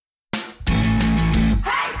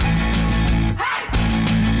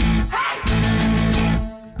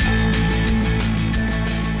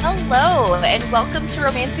Hello, and welcome to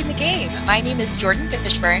Romancing the Game. My name is Jordan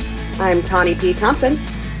Fishburne. I'm Tawny P. Thompson.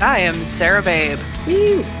 I am Sarah Babe.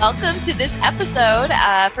 Welcome to this episode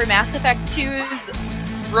for Mass Effect 2's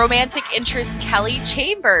romantic interest, Kelly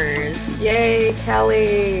Chambers. Yay,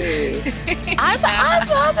 Kelly!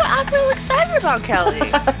 I'm real excited about Kelly.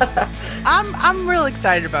 I'm real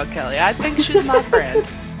excited about Kelly. I think she's my friend.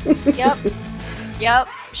 Yep,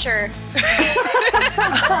 sure.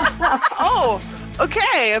 Oh,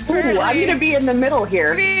 okay. Ooh, I'm going to be in the middle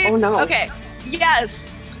here. Oh, no. Okay. Yes,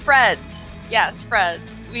 friend.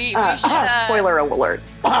 We should... spoiler alert.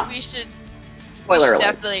 We should Spoiler alert.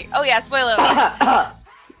 Definitely... Oh, yeah, spoiler alert.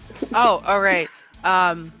 Oh, all right.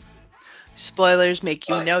 Spoilers make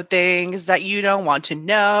you know things that you don't want to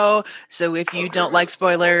know. So if you don't like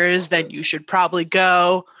spoilers, then you should probably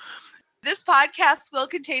go. This podcast will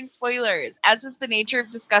contain spoilers. As is the nature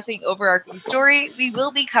of discussing overarching story, we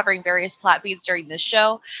will be covering various plot beats during this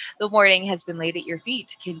show. The warning has been laid at your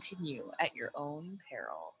feet. Continue at your own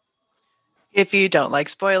peril. If you don't like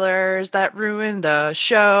spoilers that ruin the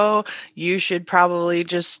show, you should probably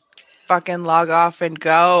just fucking log off and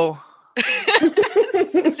go.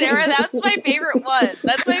 Sarah, that's my favorite one.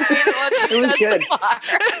 That's my favorite one. It was good.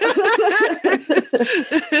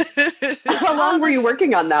 How long were you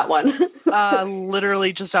working on that one?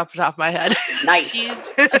 Literally just off the top of my head. Nice.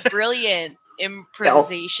 She's a brilliant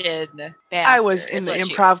improvisation bastard. I was in the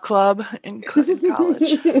improv club in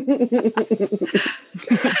college.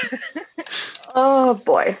 Oh,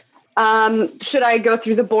 boy. Should I go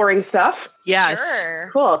through the boring stuff? Yes. Sure.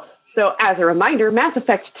 Cool. So as a reminder, Mass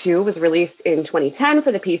Effect 2 was released in 2010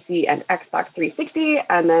 for the PC and Xbox 360,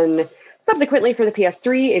 and then subsequently for the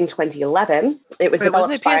PS3 in 2011. It was developed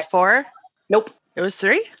wasn't it PS4? Nope. It was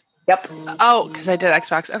 3? Yep. Oh, because I did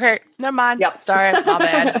Xbox. Okay, never mind. Yep. Sorry, my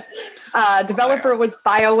bad. Developer was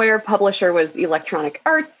BioWare, publisher was Electronic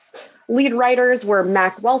Arts, lead writers were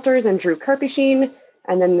Mac Walters and Drew Karpyshyn,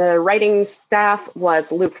 and then the writing staff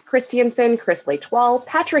was Luke Christensen, Chris Latoile,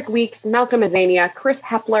 Patrick Weeks, Malcolm Azania, Chris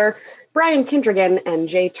Hepler, Brian Kindregan, and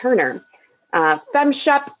Jay Turner. Fem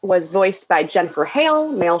Shep was voiced by Jennifer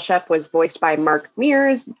Hale. Male Shep was voiced by Mark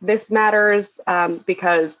Mears. This matters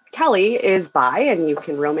because Kelly is bi, and you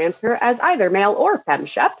can romance her as either male or Fem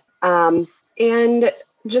Shep. And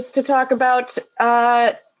just to talk about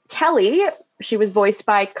Kelly, she was voiced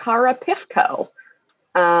by Kara Pifko,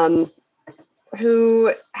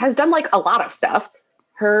 who has done like a lot of stuff.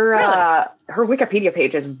 Her her Wikipedia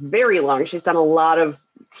page is very long. She's done a lot of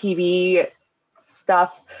TV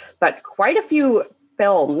stuff, but quite a few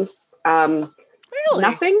films. Really?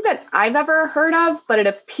 Nothing that I've ever heard of, but it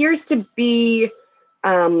appears to be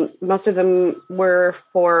most of them were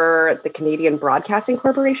for the Canadian Broadcasting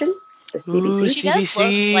Corporation, the CBC. Ooh, She does look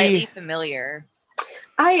CBC. slightly familiar.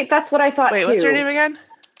 That's what I thought Wait, too. what's her name again?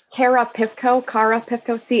 Kara Pifko,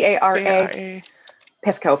 C-A-R-A, C-A-R-A.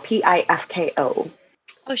 Pifko, P-I-F-K-O.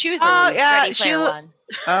 Oh, she was Oh, in yeah, Ready Player One.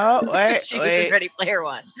 Oh, wait, She was in Ready Player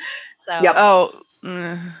One. So. Yep. Oh,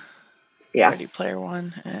 Yeah. Ready Player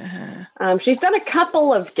One. Uh-huh. She's done a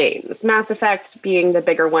couple of games, Mass Effect being the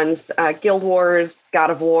bigger ones, Guild Wars, God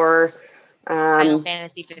of War, Final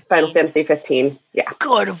Fantasy 15. Final Fantasy 15. Yeah.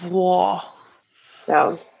 God of War.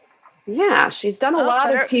 So, yeah, she's done a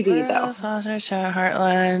lot of TV, though. Foster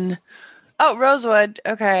Heartland. Oh, Rosewood.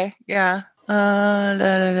 Okay, yeah.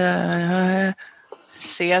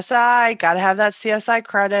 CSI. Gotta have that CSI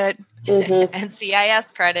credit. Mm-hmm.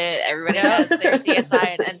 NCIS credit. Everybody has their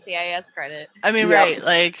CSI and NCIS credit. I mean, Yep. right,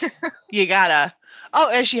 like, you gotta. Oh,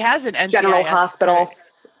 and she has an NCIS. General Hospital.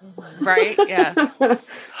 Right, yeah.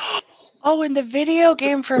 Oh, in the video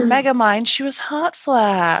game for Megamind, she was Hot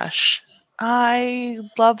Flash. I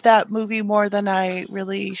love that movie more than I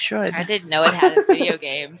really should. I didn't know it had a video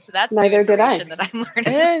game, so that's new Neither did I. information that I'm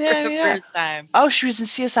learning Yeah, for the yeah. first time. Oh, she was in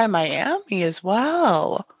CSI Miami as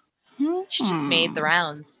well. She just made the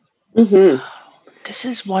rounds. Mm-hmm. This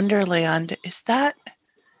is Wonderland. Is that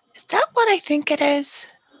what I think it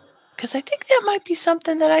is? Because I think that might be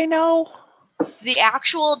something that I know. The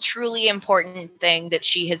actual truly important thing that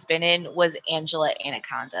she has been in was Angela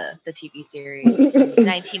Anaconda, the TV series from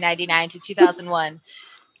 1999 to 2001,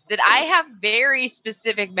 that I have very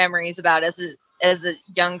specific memories about as a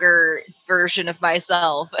younger version of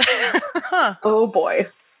myself. Huh. Oh, boy.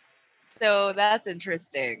 So that's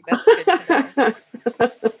interesting. That's good to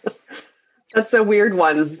know. That's a weird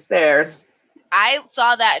one there. I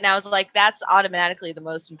saw that and I was like, that's automatically the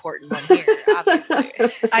most important one here, obviously.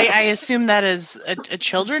 I assume that is a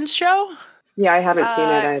children's show? Yeah, I haven't seen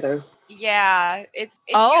it either. Yeah. If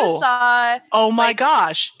Oh. you saw... Oh my Like-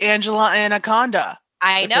 gosh. Angela Anaconda.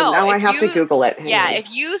 I Okay, know. now I if have to you- Google it. Hang Yeah, on.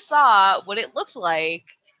 if you saw what it looked like,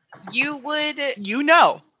 you would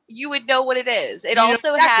know what it is. It You know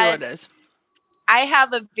also exactly had. what it is. I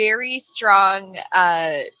have a very strong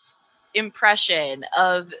impression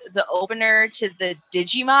of the opener to the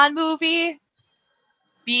Digimon movie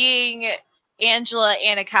being Angela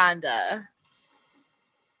Anaconda.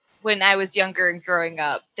 When I was younger and growing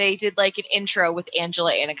up, they did like an intro with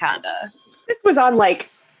Angela Anaconda. This was on like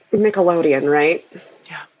Nickelodeon, right?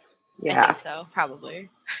 Yeah. Yeah. I think so, probably.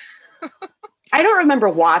 I don't remember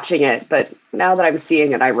watching it, but now that I'm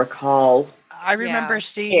seeing it, I recall. I remember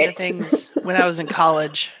seeing the things when I was in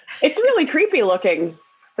college. It's really creepy looking.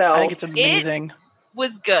 So I think it's amazing. It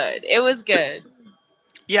was good. It was good.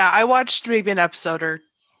 Yeah, I watched maybe an episode or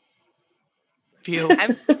few.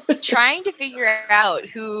 I'm trying to figure out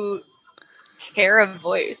who Kara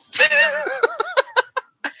voiced.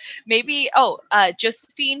 Maybe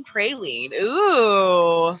Josephine Praline.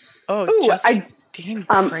 Ooh. Ooh, Josephine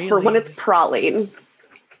Praline. For when it's Praline.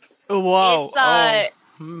 Whoa. It's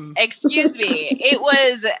excuse me. It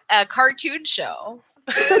was a cartoon show.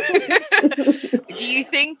 Do you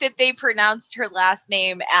think that they pronounced her last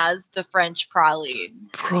name as the French Praline?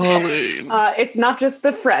 Praline. It's not just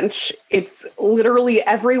the French. It's literally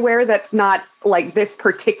everywhere that's not like this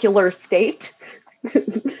particular state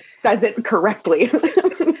says it correctly.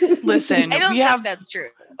 Listen, I don't think that's true.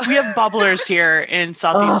 We have bubblers here in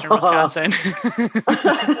southeastern Wisconsin.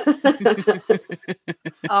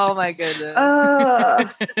 Oh my goodness.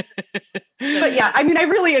 But yeah, I mean, I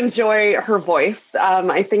really enjoy her voice.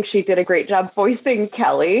 I think she did a great job voicing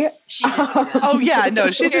Kelly. She did do that. Oh yeah,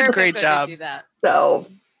 no, she did a great job. Do that. So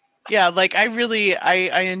yeah, like I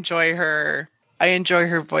enjoy her. I enjoy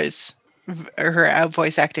her voice, her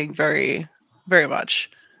voice acting very, very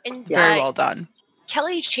much. And very well done.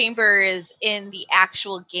 Kelly Chambers in the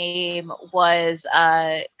actual game was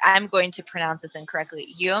I'm going to pronounce this incorrectly.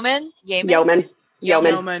 Yeoman.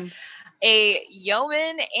 A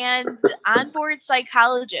yeoman and onboard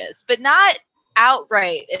psychologist, but not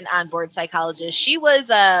outright an onboard psychologist. She was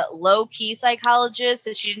a low-key psychologist,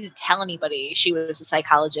 and she didn't tell anybody she was a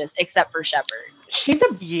psychologist except for Shepard. She's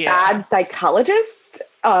a bad psychologist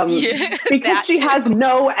because she has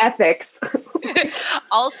no ethics.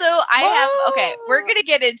 Also, we're going to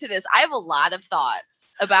get into this. I have a lot of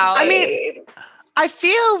thoughts about... I mean, I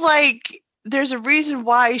feel like there's a reason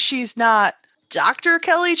why she's not Dr.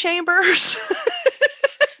 Kelly Chambers.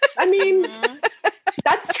 I mean,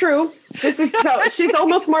 that's true. She's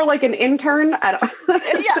almost more like an intern.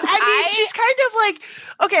 She's kind of like,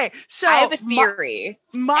 okay, so I have a theory.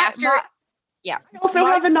 I also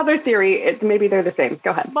have another theory. Maybe they're the same.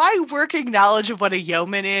 Go ahead. My working knowledge of what a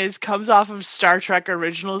yeoman is comes off of Star Trek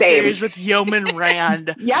original series with Yeoman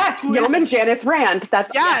Rand. Yes, Yeoman Janice Rand.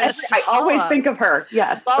 I always think of her.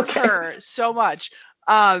 Yes. Love her so much.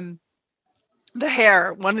 The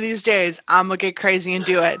hair, one of these days, I'm going to get crazy and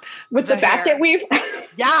do it. With the basket weave?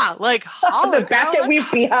 Yeah, like, the basket weave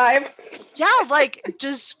beehive? Yeah, like,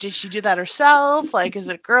 did she do that herself? Like, is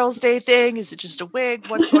it a girls' day thing? Is it just a wig?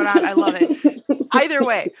 What's going on? I love it. Either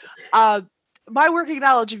way, my working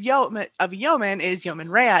knowledge of yeoman is Yeoman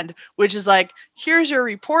Rand, which is like, here's your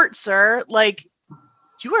report, sir. Like,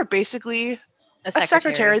 you are basically a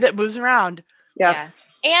secretary that moves around. Yeah.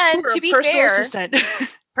 And to be fair, assistant.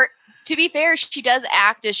 To be fair, she does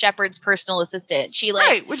act as Shepard's personal assistant. She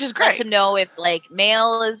which is great. Lets him know if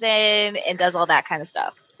mail is in and does all that kind of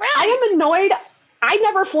stuff. Right. I am annoyed. I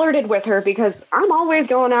never flirted with her because I'm always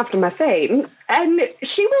going after my thing, and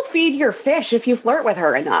she will feed your fish if you flirt with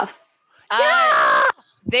her enough.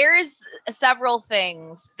 There's several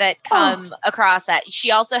things that come across that. She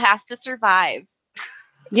also has to survive.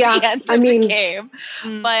 Yeah, the end of the game.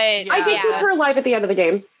 But I did keep her alive at the end of the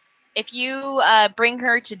game. If you bring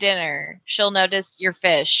her to dinner, she'll notice your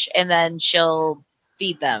fish, and then she'll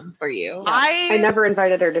feed them for you. I never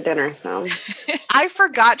invited her to dinner, so I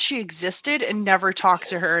forgot she existed and never talked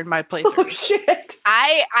to her in my playthrough. Oh shit!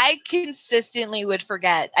 I consistently would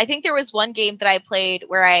forget. I think there was one game that I played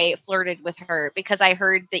where I flirted with her because I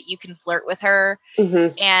heard that you can flirt with her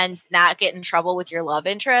and not get in trouble with your love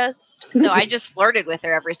interest. So I just flirted with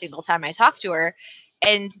her every single time I talked to her,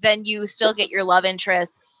 and then you still get your love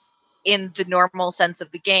interest in the normal sense of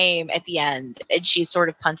the game at the end, and she's sort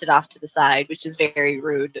of punted off to the side, which is very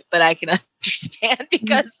rude, but I can understand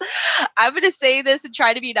because I'm going to say this and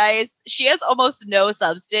try to be nice. She has almost no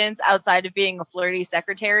substance outside of being a flirty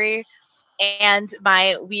secretary, and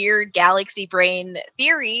my weird galaxy brain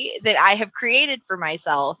theory that I have created for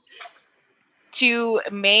myself to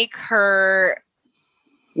make her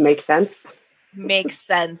make sense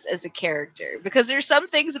as a character, because there's some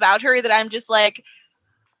things about her that I'm just like,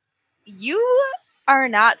 you are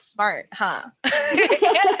not smart, huh?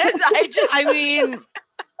 I mean,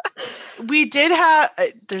 we did have.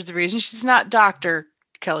 There's a reason she's not Dr.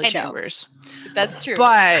 Kelly Chambers. That's true.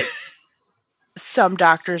 But some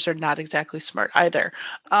doctors are not exactly smart either.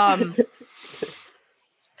 One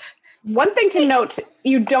thing to note: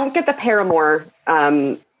 you don't get the Paramore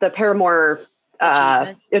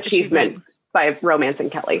achievement by romancing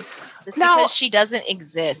Kelly. It's because she doesn't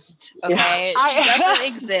exist. Okay, she doesn't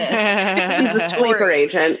exist. She's a sleeper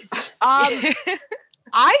agent.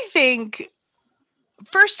 I think,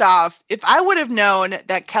 first off, if I would have known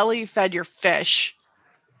that Kelly fed your fish,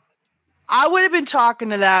 I would have been talking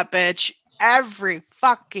to that bitch every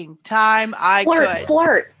fucking time I could.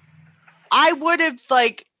 Flirt. I would have,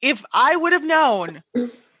 like, if I would have known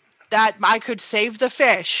that I could save the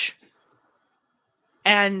fish,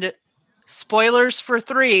 and spoilers for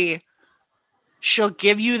 3, she'll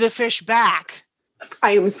give you the fish back.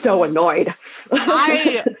 I am so annoyed.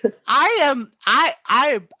 I am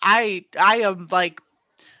like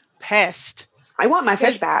pissed. I want my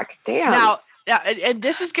fish back. Damn. Now, and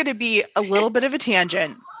this is going to be a little bit of a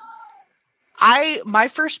tangent. My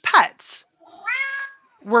first pets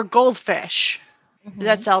were goldfish. Is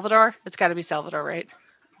that Salvador? It's got to be Salvador, right?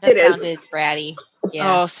 That sounded bratty.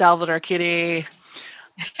 Yeah. Oh, Salvador kitty.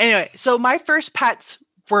 Anyway, so my first pets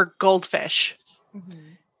were goldfish. Mm-hmm.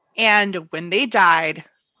 And when they died,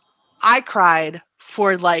 I cried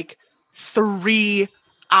for like 3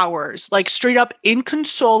 hours, like straight up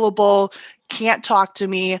inconsolable, can't talk to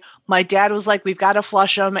me. My dad was like, we've got to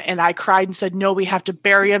flush them. And I cried and said, no, we have to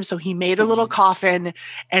bury him. So he made a little coffin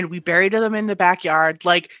and we buried them in the backyard,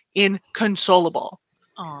 like inconsolable.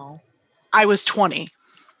 Oh, I was 20.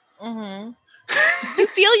 Mm-hmm. You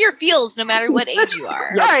feel your feels no matter what age you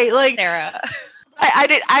are. Right. Like Sarah.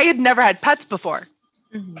 I had never had pets before.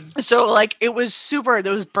 Mm-hmm. So like it was super.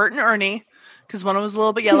 There was Bert and Ernie because one was a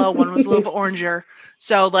little bit yellow, one was a little bit oranger.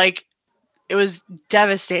 So like it was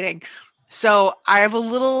devastating. So I have a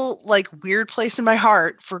little like weird place in my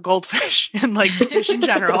heart for goldfish and like fish in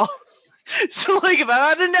general. So like if I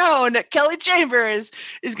would have known that Kelly Chambers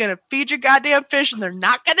is gonna feed your goddamn fish and they're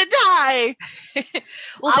not gonna die,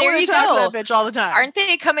 well, there you go. To that bitch all the time. Aren't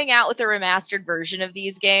they coming out with a remastered version of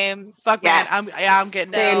these games? Fuck man, I'm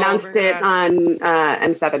getting. They announced it on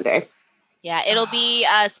N7 Day. Yeah, it'll be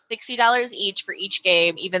 $60 each for each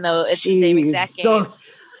game, even though it's the same exact game.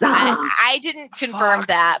 I didn't confirm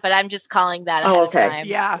that, but I'm just calling that ahead of time.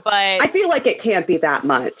 Yeah, but I feel like it can't be that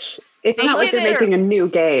much. It's not like they're making a new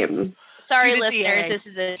game. Sorry, listeners, this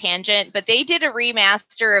is a tangent, but they did a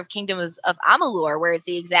remaster of Kingdoms of Amalur where it's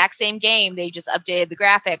the exact same game. They just updated the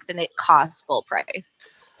graphics and it costs full price.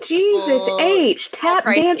 Jesus H, tap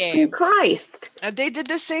dancing Christ. They did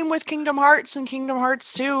the same with Kingdom Hearts and Kingdom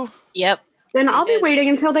Hearts 2. Yep. Then I'll be waiting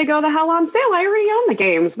until they go the hell on sale. I already own the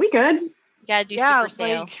games. We good. You gotta do super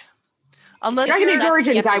sale. Unless Dragon Age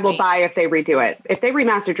Origins, I will buy if they redo it. If they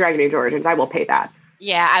remaster Dragon Age Origins, I will pay that.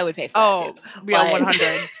 Yeah, I would pay for that too. Yeah,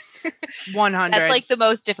 100. 100. That's like the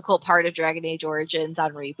most difficult part of Dragon Age Origins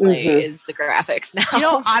on replay is the graphics now. You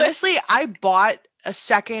know, honestly, I bought a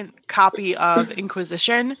second copy of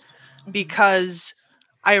Inquisition because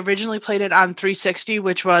I originally played it on 360,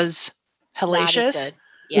 which was hellacious.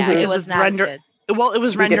 Yeah, it was not good. Well, it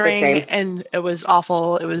was rendering and it was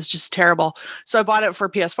awful. It was just terrible. So I bought it for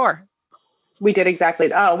PS4. We did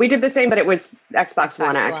exactly. Oh, we did the same, but it was Xbox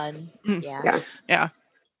One X. Yeah.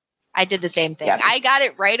 I did the same thing. Yep. I got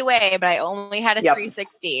it right away, but I only had a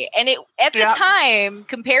 360. And it at the time,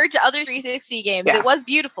 compared to other 360 games, it was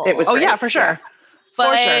beautiful. It was for sure.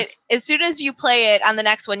 But as soon as you play it on the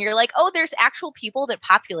next one, you're like, oh, there's actual people that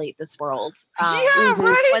populate this world.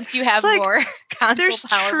 Right. Once you have more console there's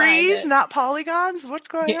power trees, not polygons. What's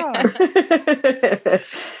going on?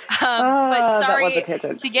 But sorry,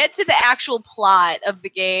 to get to the actual plot of the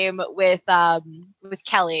game with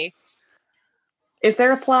Kelly. Is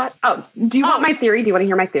there a plot? Oh, do you want my theory? Do you want to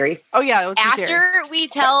hear my theory? Oh, yeah. After we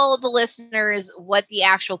tell the listeners what the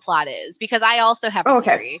actual plot is, because I also have a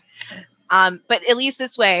theory. But at least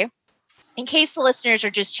this way, in case the listeners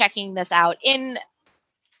are just checking this out in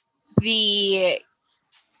the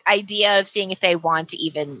idea of seeing if they want to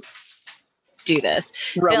even do this,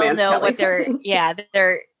 they'll know what they're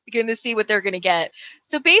going to see what they're going to get.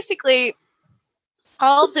 So basically,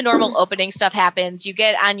 all of the normal opening stuff happens. You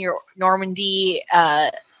get on your Normandy,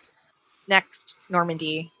 next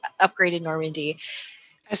Normandy, upgraded Normandy.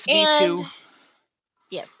 SV2.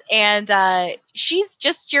 Yes. And she's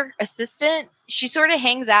just your assistant. She sort of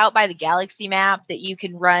hangs out by the galaxy map that you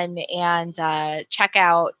can run and check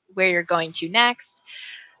out where you're going to next.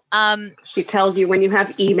 She tells you when you have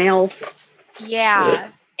emails. Yeah.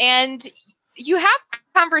 And you have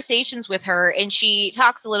conversations with her, and she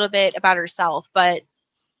talks a little bit about herself, but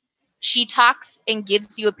she talks and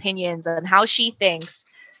gives you opinions on how she thinks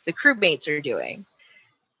the crewmates are doing.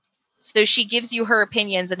 So she gives you her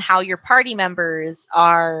opinions on how your party members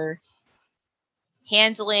are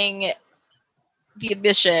handling the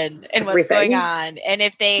mission and what's going on, and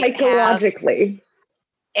if they psychologically.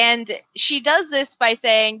 And she does this by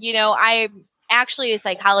saying, I'm actually a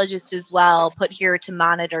psychologist as well, put here to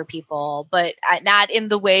monitor people, but not in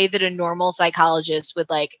the way that a normal psychologist would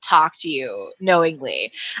like talk to you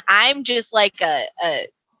knowingly. I'm just like a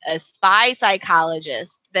spy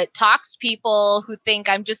psychologist that talks to people who think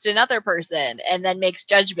I'm just another person and then makes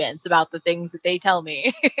judgments about the things that they tell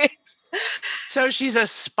me. So she's a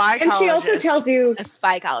spy and she also tells you a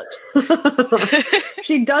spy psychologist.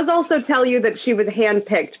 She does also tell you that she was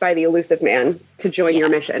handpicked by the Elusive Man to join your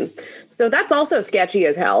mission. So that's also sketchy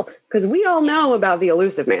as hell, because we all know about the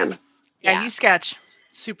Elusive Man. Yeah, he's sketch.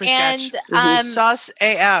 Super and, sketch. Sus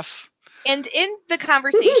AF. And in the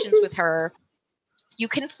conversations with her, you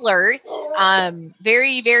can flirt.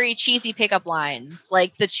 Very, very cheesy pickup lines,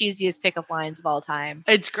 like the cheesiest pickup lines of all time.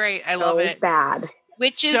 It's great. I love it. Bad.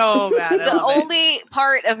 Which is so bad. the only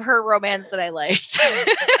part of her romance that I liked.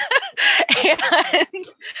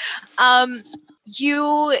 And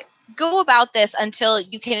you go about this until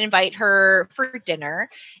you can invite her for dinner.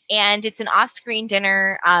 And it's an off-screen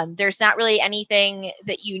dinner. There's not really anything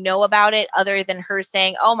that you know about it other than her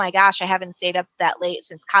saying, oh my gosh, I haven't stayed up that late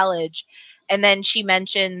since college. And then she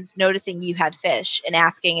mentions noticing you had fish and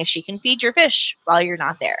asking if she can feed your fish while you're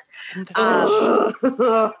not there.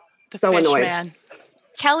 The so fish annoyed. Man.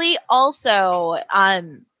 Kelly also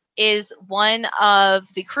is one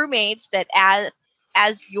of the crewmates that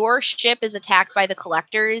as your ship is attacked by the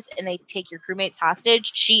collectors and they take your crewmates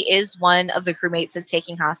hostage, she is one of the crewmates that's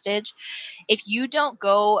taking hostage. If you don't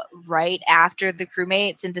go right after the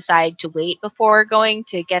crewmates and decide to wait before going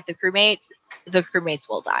to get the crewmates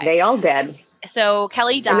will die. They all dead. So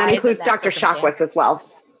Kelly dies. And that includes Dr. Shockwith as well.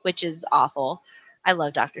 Which is awful. I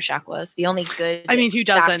love Dr. Shockwith. The only good who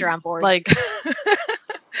doesn't? doctor on board. Like,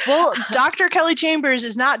 well, Dr. Kelly Chambers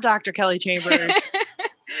is not Dr. Kelly Chambers.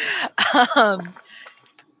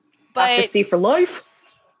 Dr. C for life.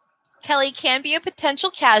 Kelly can be a potential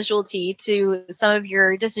casualty to some of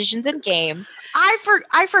your decisions in game.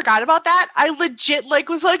 I forgot about that. I legit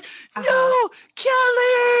was like, no,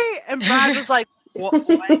 Kelly, and Brad was like, what?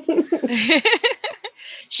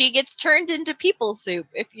 She gets turned into people soup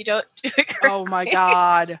if you don't do it correctly. Oh my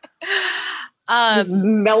god! Just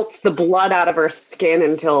melts the blood out of her skin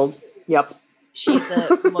until she's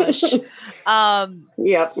a mush.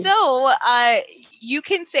 Yep. So you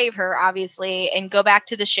can save her, obviously, and go back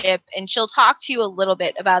to the ship, and she'll talk to you a little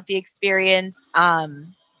bit about the experience.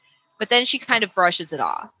 But then she kind of brushes it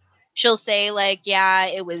off. She'll say, like, yeah,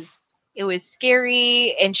 it was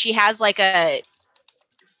scary, and she has like a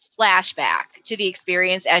flashback to the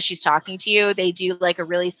experience as she's talking to you. They do like a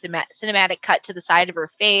really cinematic cut to the side of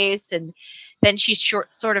her face, and then she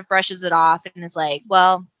sort of brushes it off and is like,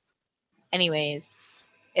 well, anyways,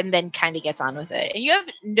 and then kind of gets on with it. And you have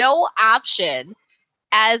no option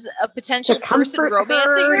as a potential person romancing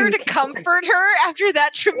her to comfort her after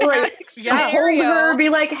that traumatic scenario. Hold her, be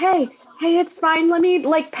like, hey, it's fine. Let me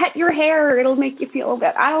like pet your hair. It'll make you feel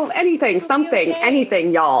better.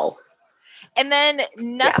 Anything, y'all. And then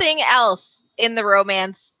nothing else in the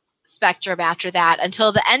romance spectrum after that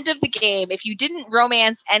until the end of the game. If you didn't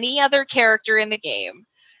romance any other character in the game,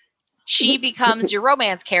 she becomes your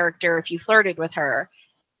romance character if you flirted with her.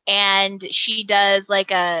 And she does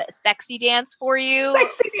like a sexy dance for you.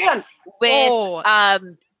 Sexy dance! With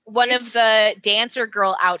one of the dancer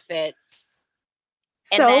girl outfits.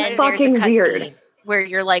 So and fucking weird. Where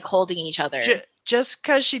you're like holding each other. Just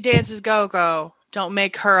because she dances go-go, don't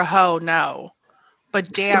make her a hoe, no.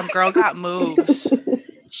 But damn, girl got moves.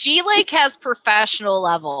 She like has professional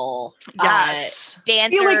level dancer.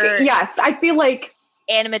 I feel like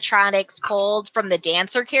animatronics pulled from the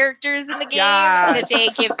dancer characters in the game that they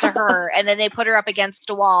give to her, and then they put her up against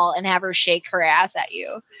a wall and have her shake her ass at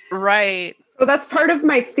you. Right. So that's part of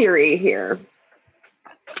my theory here.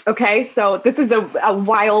 Okay, so this is a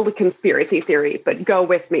wild conspiracy theory, but go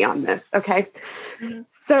with me on this, okay? Mm-hmm.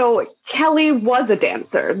 So Kelly was a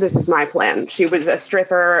dancer. This is my plan. She was a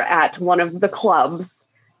stripper at one of the clubs,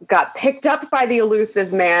 got picked up by the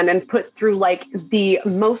Elusive Man and put through like the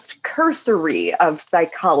most cursory of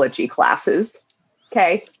psychology classes,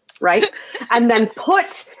 okay, right? And then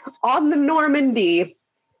put on the Normandy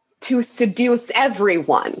to seduce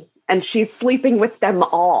everyone and she's sleeping with them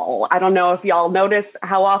all. I don't know if y'all notice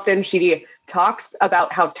how often she talks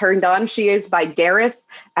about how turned on she is by Garrus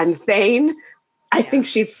and Thane. I think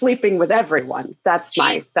she's sleeping with everyone. That's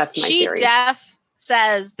my theory. She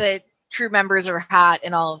says that crew members are hot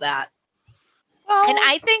and all of that. Well, and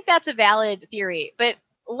I think that's a valid theory, but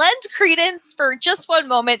lend credence for just one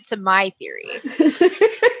moment to my theory.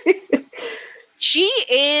 She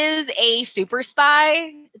is a super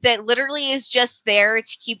spy that literally is just there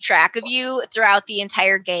to keep track of you throughout the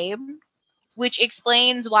entire game, which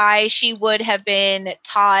explains why she would have been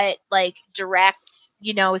taught like direct,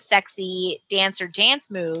 sexy dance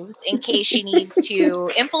moves in case she needs to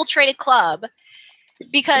infiltrate a club.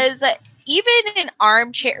 Because even an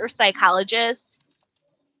armchair psychologist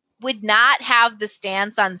would not have the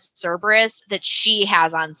stance on Cerberus that she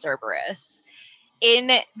has on Cerberus.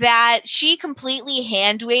 In that she completely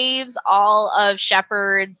hand waves all of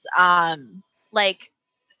Shepard's Cerberus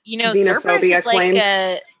is like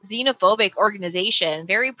a xenophobic organization,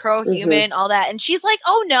 very pro-human, all that. And she's like,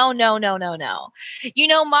 oh, no.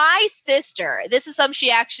 My sister, this is something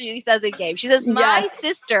she actually says in game. She says, my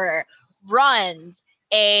sister runs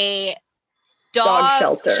a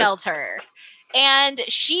dog shelter. And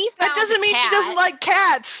she found that doesn't mean she doesn't like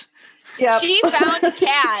cats. Yep. She found a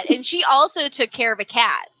cat, and she also took care of a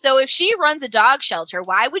cat. So if she runs a dog shelter,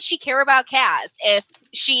 why would she care about cats if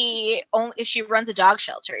she runs a dog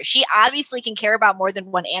shelter? She obviously can care about more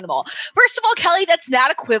than one animal. First of all, Kelly, that's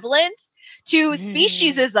not equivalent to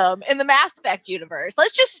speciesism in the Mass Effect universe.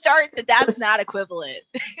 Let's just start that's not equivalent.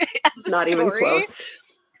 Not even close.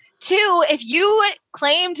 2, if you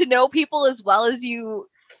claim to know people as well as you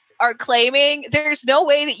are claiming, there's no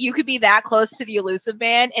way that you could be that close to the Elusive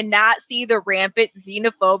Man and not see the rampant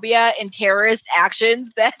xenophobia and terrorist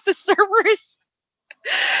actions that the Cerberus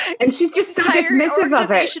and she's just so dismissive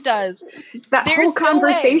of it. Does. That whole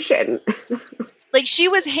conversation. Like, she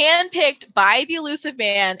was handpicked by the Elusive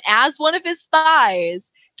Man as one of his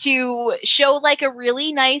spies to show like a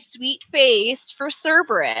really nice, sweet face for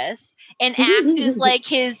Cerberus and act as like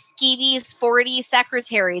his skeevy, sporty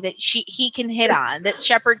secretary that he can hit on, that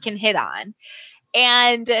Shepard can hit on.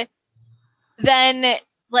 And then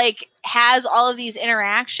like has all of these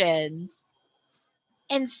interactions.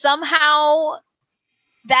 And somehow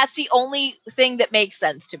that's the only thing that makes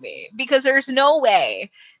sense to me, because there's no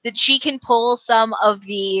way that she can pull some of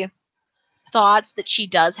the thoughts that she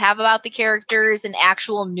does have about the characters and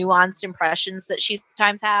actual nuanced impressions that she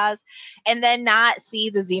sometimes has, and then not see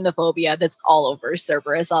the xenophobia that's all over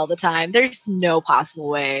Cerberus all the time. There's no possible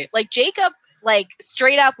way. Like, Jacob, like,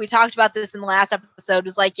 straight up, we talked about this in the last episode,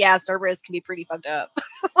 was like, yeah, Cerberus can be pretty fucked up.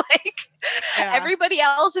 Everybody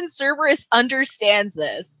else in Cerberus understands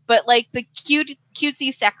this, but like the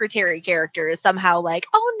cutesy secretary character is somehow like,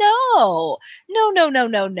 oh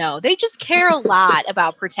no. They just care a lot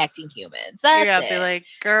about protecting humans. That's it. Be like,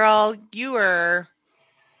 girl, you are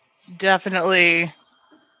definitely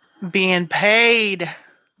being paid.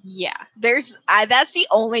 Yeah, that's the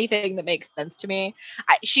only thing that makes sense to me.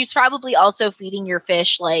 She's probably also feeding your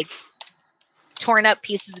fish like torn up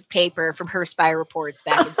pieces of paper from her spy reports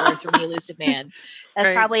back and forth from the Elusive Man. That's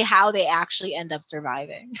probably how they actually end up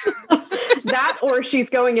surviving. That, or she's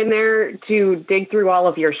going in there to dig through all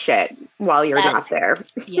of your shit while you're not there.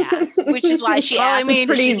 Yeah, which is why she asked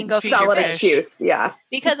if she can go feed your fish. Excuse. Yeah.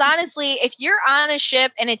 Because honestly, if you're on a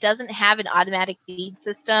ship and it doesn't have an automatic feed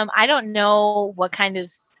system, I don't know what kind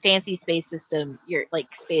of fancy space system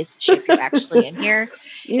spaceship you're actually in here.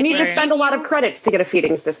 You need to spend a lot of credits to get a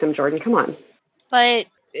feeding system, Jordan. Come on. But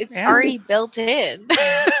it's already built in.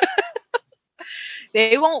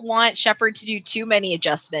 They won't want Shepard to do too many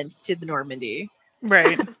adjustments to the Normandy.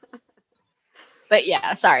 Right. But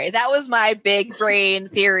yeah, sorry. That was my big brain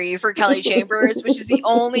theory for Kelly Chambers, which is the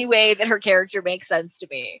only way that her character makes sense to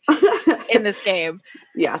me in this game.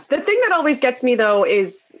 Yeah. The thing that always gets me, though,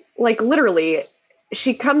 is like literally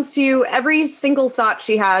she comes to you, every single thought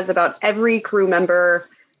she has about every crew member,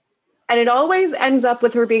 and it always ends up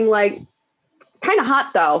with her being like, kind of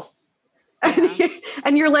hot, though. Yeah.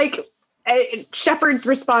 And you're like, Shepard's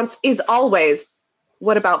response is always,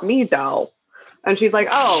 what about me, though? And she's like,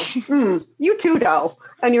 oh, you too, though.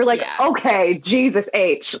 And you're like, okay, Jesus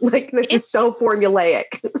H. Like, this is so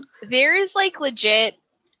formulaic. There is like legit,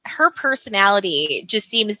 her personality just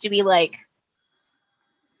seems to be like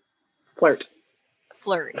flirt.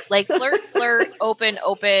 Like flirt,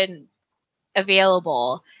 open,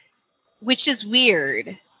 available, which is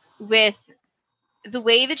weird with the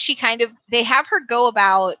way that she they have her go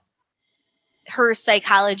about her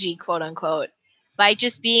psychology, quote unquote, by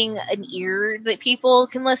just being an ear that people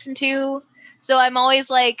can listen to. So I'm always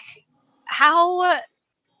like, how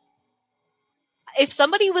if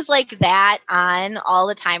somebody was like that on all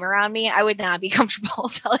the time around me, I would not be comfortable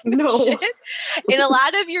telling them shit. And a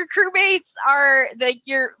lot of your crewmates are like,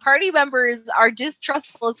 your party members are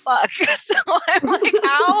distrustful as fuck. So I'm like,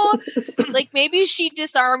 how? Like, maybe she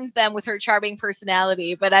disarmed them with her charming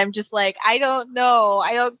personality, but I'm just like, I don't know.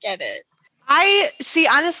 I don't get it. I see,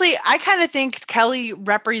 honestly, I kind of think Kelly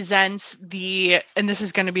represents and this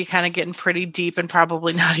is going to be kind of getting pretty deep and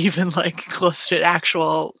probably not even like close to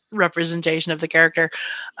actual representation of the character.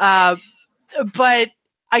 But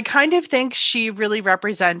I kind of think she really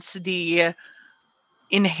represents the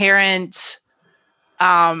inherent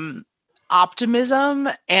optimism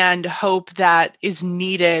and hope that is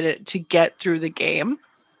needed to get through the game.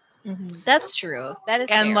 Mm-hmm. That's true. That is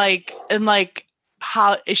and fair. like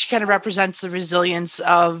how she kind of represents the resilience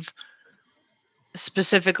of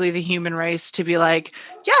specifically the human race to be like,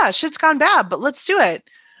 yeah, shit's gone bad, but let's do it.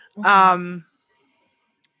 Mm-hmm.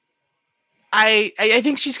 I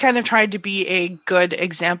think she's kind of tried to be a good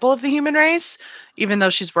example of the human race, even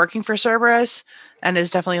though she's working for Cerberus and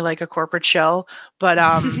is definitely like a corporate shill. But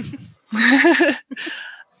I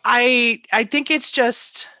think it's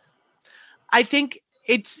just, I think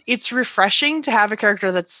it's refreshing to have a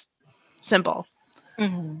character that's simple.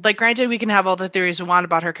 Mm-hmm. Like, granted, we can have all the theories we want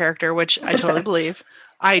about her character, which I totally believe.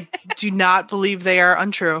 I do not believe they are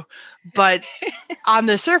untrue. But on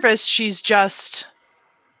the surface, she's just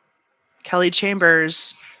Kelly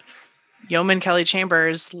Chambers, Yeoman Kelly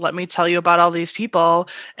Chambers. Let me tell you about all these people.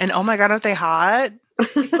 And oh my God, aren't they hot?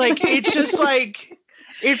 Like, it's just like,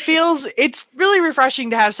 it's really refreshing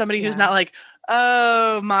to have somebody who's not like,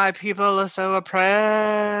 oh, my people are so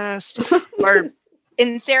oppressed. Or,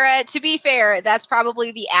 and Sarah, to be fair, that's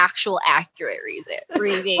probably the actual accurate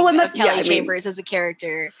reading of Kelly Chambers as a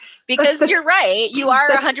character. Because you're right. You are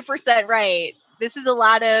 100% right. This is a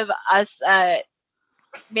lot of us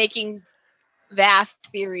making vast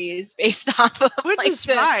theories based off of which is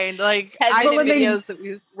fine. Like, videos that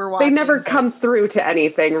we were watching. They never come through to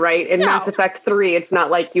anything, right? In Mass Effect 3, it's not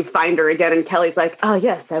like you find her again and Kelly's like, oh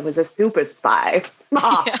yes, I was a super spy.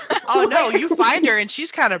 Oh no, you find her and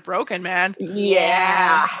she's kind of broken, man.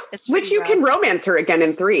 Yeah. Which you can romance her again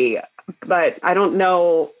in 3, but I don't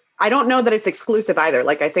know that it's exclusive either.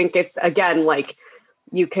 Like, I think it's, again, like,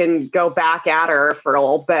 you can go back at her for a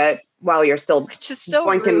little bit while you're still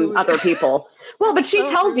boinking other people. Well, but she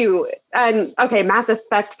tells you, and okay, Mass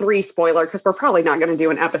Effect 3 spoiler, because we're probably not going to do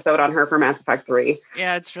an episode on her for Mass Effect 3.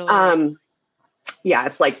 Yeah, it's really yeah,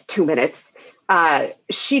 it's like 2 minutes.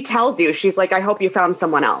 She tells you, she's like, I hope you found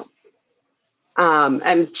someone else.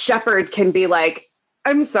 And Shepard can be like,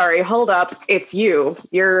 I'm sorry, hold up, it's you.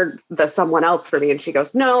 You're the someone else for me. And she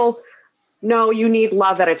goes, no, you need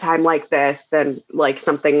love at a time like this, and like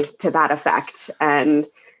something to that effect. And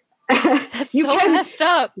that's messed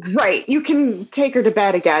up. Right. You can take her to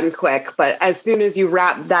bed again quick, but as soon as you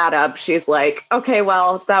wrap that up, she's like, okay,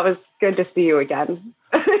 well, that was good to see you again.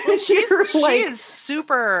 Well, she is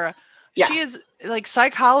super, she is like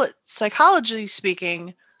psychologically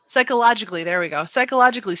speaking,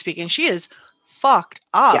 she is fucked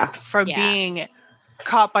up from being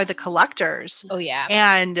caught by the collectors. Oh yeah.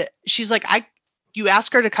 And she's like, you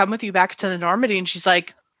ask her to come with you back to the Normandy, and she's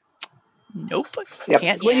like, nope.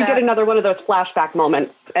 Can't you get another one of those flashback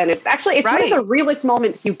moments, and it's one of the realest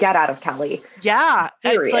moments you get out of Kelly. Yeah.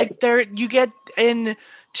 Like, there you get in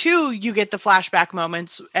 2, you get the flashback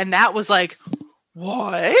moments, and that was like,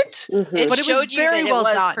 what? Mm-hmm. But it was very well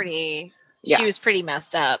done. She was pretty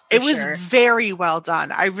messed up. It was very well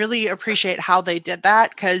done. I really appreciate how they did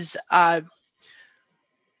that, because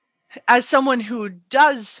as someone who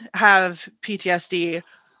does have PTSD,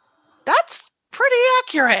 that's pretty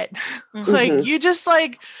accurate. Mm-hmm. Like, you just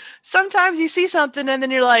like, sometimes you see something and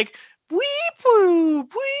then you're like, weep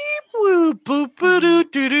whoop, boop boo doo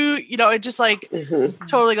doo doo. You know, it just like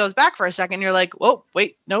totally goes back for a second. You're like, whoa,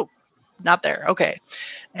 wait, nope, not there. Okay.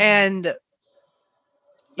 And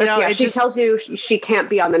you know, she tells you she can't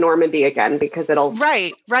be on the Normandy again because it'll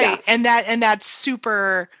right. Yeah. And that's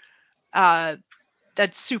super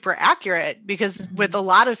accurate, because with a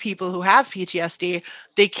lot of people who have PTSD,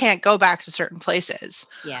 they can't go back to certain places.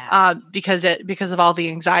 Yeah. Because of all the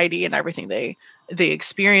anxiety and everything they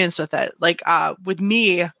experience with it. Like, with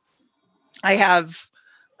me, I have,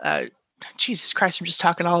 Jesus Christ, I'm just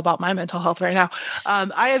talking all about my mental health right now.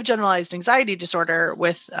 I have generalized anxiety disorder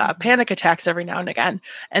with panic attacks every now and again.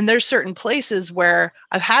 And there's certain places where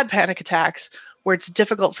I've had panic attacks where it's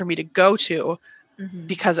difficult for me to go to,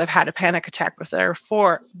 because I've had a panic attack there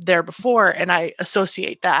before, and I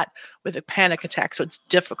associate that with a panic attack, so it's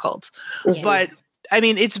difficult. Mm-hmm. But I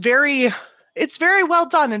mean, it's very well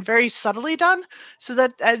done and very subtly done, so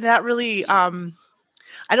that really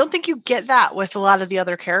I don't think you get that with a lot of the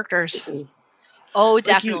other characters. Oh,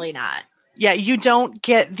 definitely not. Yeah, you don't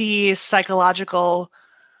get the psychological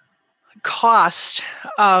cost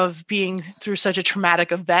of being through such a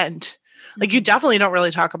traumatic event. Like, you definitely don't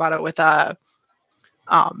really talk about it with Dr.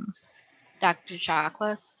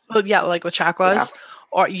 Chakwas. Well, yeah, like with Chakwas,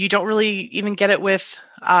 or you don't really even get it with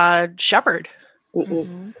Shepard.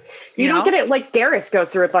 You don't get it like Garrus goes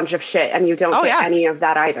through a bunch of shit, and you don't get any of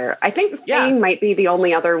that either. I think Thane might be the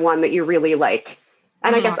only other one that you really like.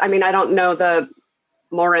 And I guess, I mean, I don't know the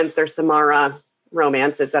Morinth or Samara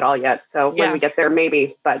romances at all yet. So when we get there,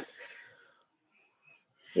 maybe. But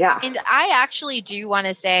yeah. And I actually do want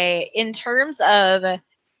to say, in terms of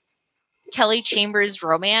Kelly Chambers'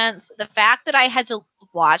 romance, the fact that I had to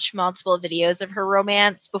watch multiple videos of her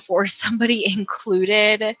romance before somebody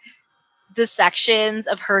included the sections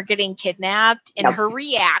of her getting kidnapped and her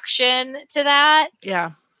reaction to that.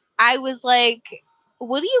 Yeah. I was like,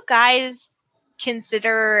 what do you guys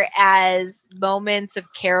consider as moments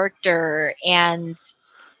of character and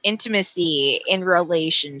intimacy in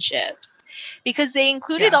relationships? Because they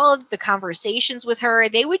included all of the conversations with her.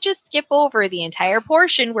 They would just skip over the entire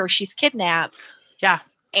portion where she's kidnapped. Yeah.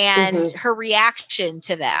 And her reaction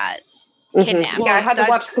to that. Kidnapping. Yeah, I had to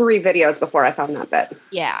watch 3 videos before I found that bit.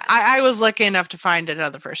 Yeah. I was lucky enough to find it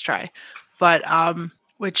on the first try. But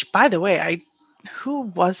which, by the way, who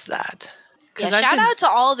was that? Yeah, shout out to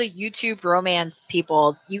all the YouTube romance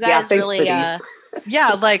people. You guys really yeah,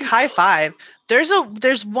 like high five.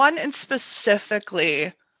 There's one in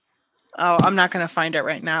specifically. Oh, I'm not gonna find it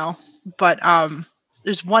right now. But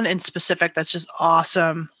there's one in specific that's just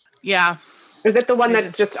awesome. Yeah. Is it the one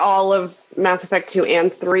that's just all of Mass Effect 2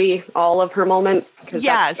 and 3, all of her moments?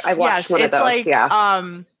 Yes, I watched one of those. Like,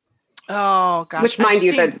 oh gosh. Which, mind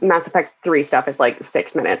you, the Mass Effect 3 stuff is like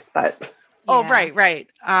 6 minutes, but. Oh, right.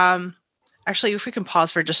 Actually, if we can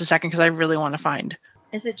pause for just a second, because I really want to find.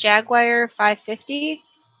 Is it Jaguar 550?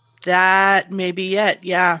 That may be it.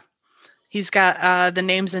 Yeah, he's got the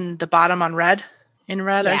names in the bottom on red.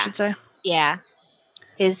 I should say. Yeah,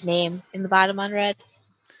 his name in the bottom on red.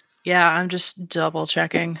 Yeah, I'm just double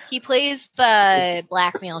checking. He plays the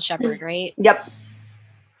blackmail Shepard, right? Yep.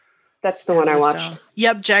 That's the one I watched.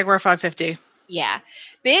 Yep, Jaguar 550. Yeah.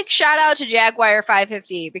 Big shout out to Jaguar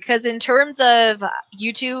 550, because in terms of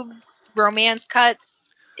YouTube romance cuts,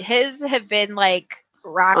 his have been like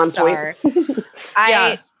rock star.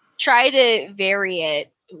 I try to vary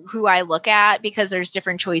it, who I look at, because there's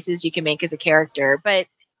different choices you can make as a character. But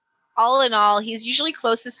all in all, he's usually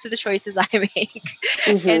closest to the choices I make,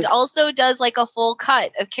 and also does like a full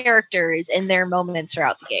cut of characters in their moments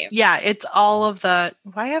throughout the game. Yeah, it's all of the.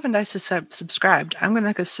 Why haven't I subscribed? I'm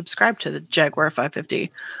going to subscribe to the Jaguar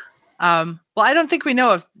 550. Well, I don't think we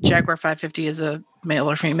know if Jaguar 550 is a male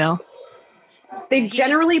or female. They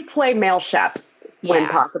generally play male Shep when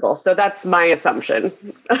possible, so that's my assumption.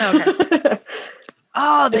 Okay.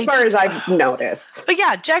 Oh, as far as I've noticed. But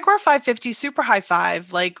yeah, Jaguar 550, super high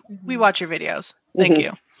five. Like, we watch your videos. Thank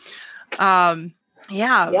you. But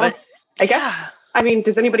I guess. I mean,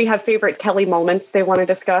 does anybody have favorite Kelly moments they want to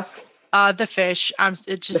discuss? The fish.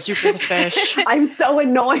 It's just super the fish. I'm so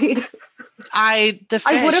annoyed. The fish.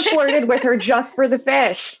 I would have flirted with her just for the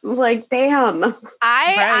fish. Like, damn.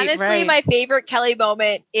 Honestly, my favorite Kelly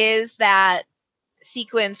moment is that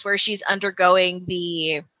sequence where she's undergoing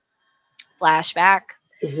the flashback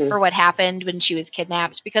for what happened when she was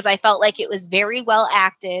kidnapped, because I felt like it was very well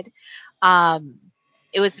acted.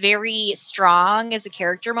 It was very strong as a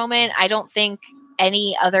character moment. I don't think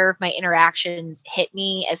any other of my interactions hit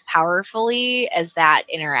me as powerfully as that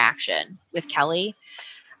interaction with Kelly.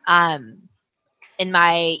 In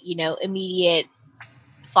my, immediate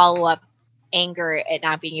follow-up anger at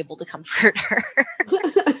not being able to comfort her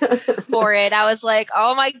for it, I was like,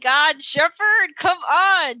 oh my God, Shepard, come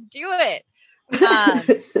on, do it. But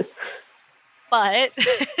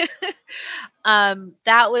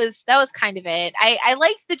that was kind of it. I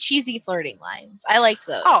liked the cheesy flirting lines. I liked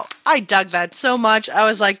those. Oh, I dug that so much. I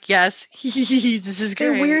was like, yes, this is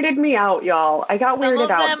great. They weirded me out, y'all. I got weirded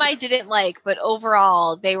out. Some of them I didn't like, but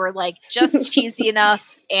overall they were like just cheesy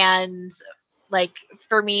enough, and like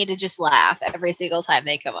for me to just laugh every single time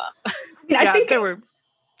they come up. I think they were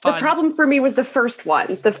fun. The problem for me was the first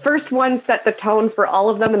one. The first one set the tone for all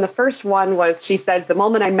of them. And the first one was, she says, the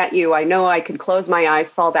moment I met you, I know I could close my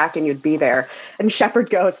eyes, fall back, and you'd be there. And Shepard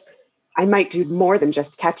goes, I might do more than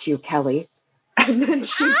just catch you, Kelly. And then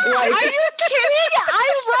she's like, are you kidding?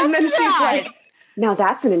 I love And then that. she's like, now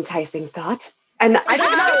that's an enticing thought. And I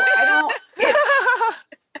don't know.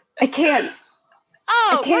 I can't.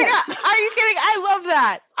 Oh, I can't. my God. Are you kidding? I love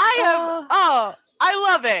that. I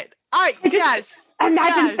love it. Yes.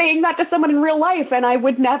 Imagine saying that to someone in real life, and I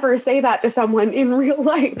would never say that to someone in real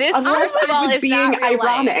life. This, unless first of I all, was is being not real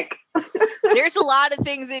ironic. There's a lot of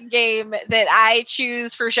things in game that I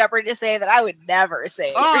choose for Shepard to say that I would never say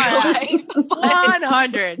in real life.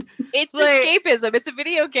 100. It's escapism. It's a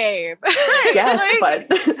video game. Right, Yes, but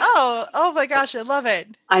oh my gosh, I love it.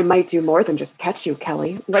 I might do more than just catch you,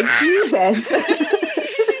 Kelly. Like Jesus.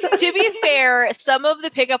 To be fair, some of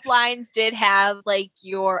the pickup lines did have like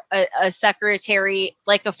a secretary,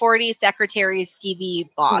 like a 40 secretary skeevy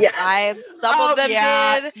boss vibes. Some of them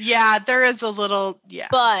did. Yeah, there is a little,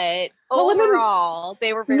 But overall,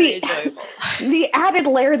 they were very enjoyable. The added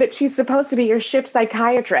layer that she's supposed to be your ship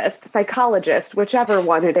psychologist, whichever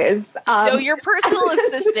one it is. No, your personal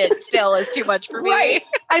assistant still is too much for me. Right.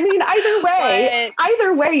 I mean,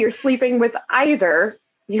 either way, you're sleeping with either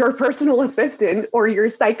your personal assistant or your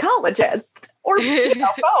psychologist, or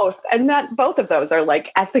both, and that both of those are like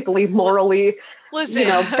ethically, morally,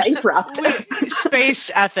 bankrupt. Space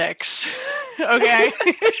ethics. Okay.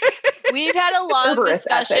 We've had a long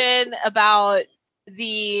discussion about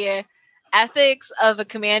the ethics of a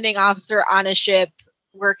commanding officer on a ship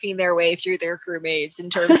working their way through their crewmates in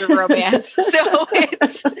terms of romance. So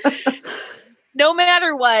it's no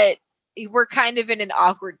matter what, we're kind of in an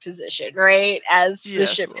awkward position, right? As the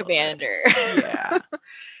ship commander. Yeah.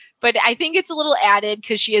 But I think it's a little added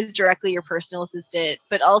because she is directly your personal assistant,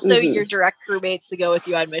 but also your direct crewmates to go with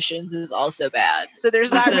you on missions is also bad. So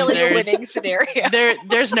there's not really a winning scenario.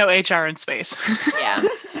 There's no HR in space. Yeah.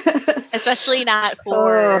 Especially not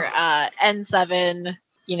for N7,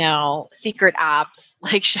 secret ops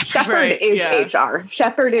like Shepard. Shepard is HR.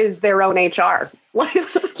 Shepard is their own HR.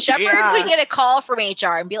 Shepard would get a call from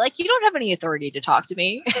HR and be like, "You don't have any authority to talk to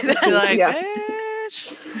me." Be like,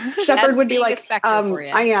 Shepard would be like,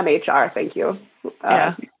 "I am HR, thank you.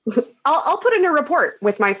 I'll put in a report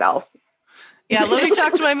with myself." Yeah, let me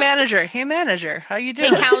talk to my manager. Hey, manager, how you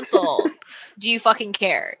doing? Hey, council, do you fucking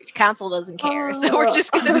care? Council doesn't care, so we're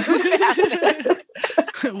just gonna move past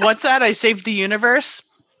it. What's that? I saved the universe.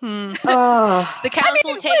 The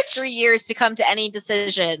council takes 3 years to come to any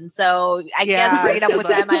decision, so I guess bring it up with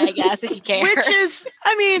them, I guess, if you care. Which is,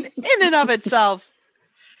 in and of itself,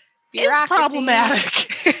 is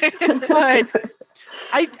problematic. But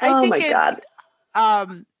I think God.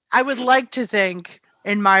 I would like to think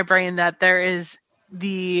in my brain that there is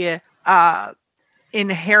the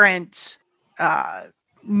inherent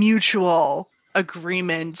mutual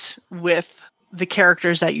agreement with the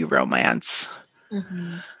characters that you romance.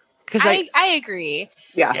 Because I agree.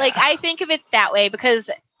 Yeah. Like, I think of it that way because,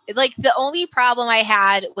 like, the only problem I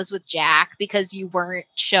had was with Jack because you weren't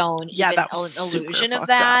shown even an illusion of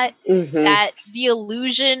that. That the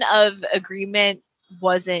illusion of agreement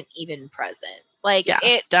wasn't even present. Like,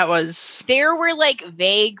 there were like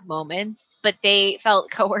vague moments, but they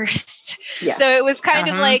felt coerced. Yeah. So it was kind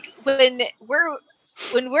of like when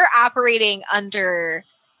we're operating under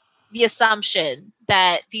the assumption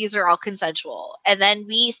that these are all consensual, and then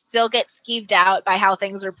we still get skeeved out by how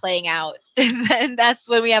things are playing out, and then that's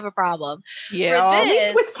when we have a problem.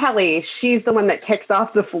 Yeah, with Kelly, she's the one that kicks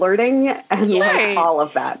off the flirting and like all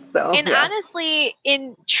of that. So, and honestly,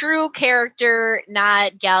 in true character,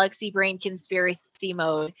 not galaxy brain conspiracy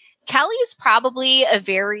mode, Kelly is probably a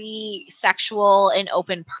very sexual and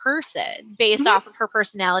open person based off of her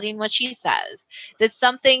personality and what she says. That's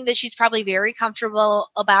something that she's probably very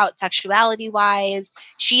comfortable about sexuality wise.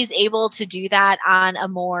 She's able to do that on a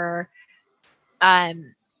more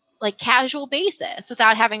like casual basis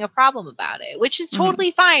without having a problem about it, which is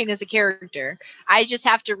totally fine as a character. I just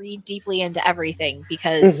have to read deeply into everything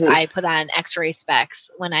because I put on X-ray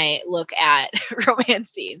specs when I look at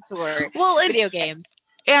romance scenes or video games.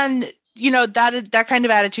 And that kind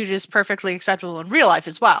of attitude is perfectly acceptable in real life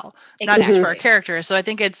as well, not just for a character. So I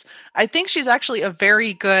think she's actually a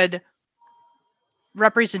very good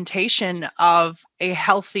representation of a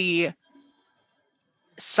healthy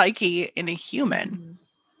psyche in a human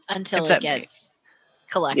until it gets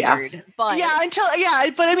collected. But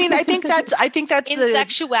I think that's in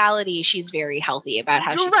sexuality she's very healthy about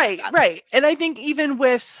how she's right. And I think even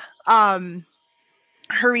with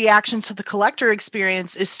her reaction to the collector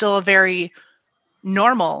experience is still a very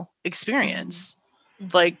normal experience.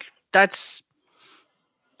 Like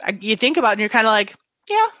you think about it and you're kind of like,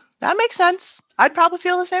 yeah, that makes sense. I'd probably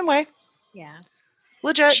feel the same way. Yeah.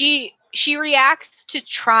 Legit. She reacts to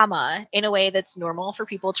trauma in a way that's normal for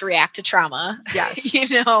people to react to trauma. Yes.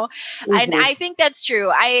 And I think that's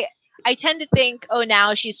true. I tend to think,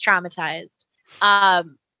 now she's traumatized.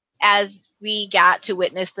 As we got to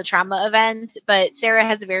witness the trauma event, but Sarah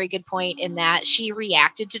has a very good point in that she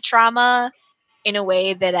reacted to trauma in a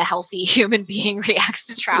way that a healthy human being reacts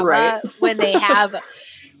to trauma Right. when they have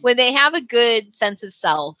a good sense of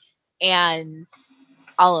self and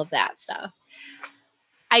all of that stuff.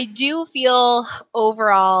 I do feel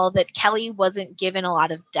overall that Kelly wasn't given a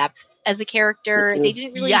lot of depth as a character. Mhm. They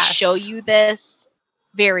didn't really Yes. show you this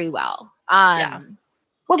very well. Yeah.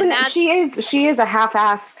 Well, And then she is a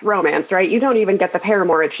half-ass romance, right? You don't even get the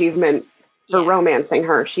Paramore achievement for Yeah. romancing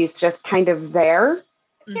her. She's just kind of there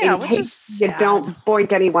Yeah, in which case is you sad. don't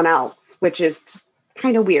boink anyone else, which is just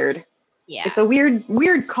kind of weird. Yeah. It's a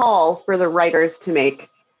weird call for the writers to make.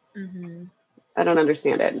 Mhm. I don't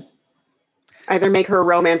understand it. Either make her a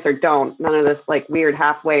romance or don't. None of this like weird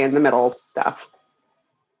halfway in the middle stuff.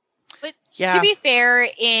 But Yeah. to be fair,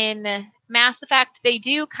 in Mass Effect, they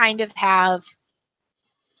do kind of have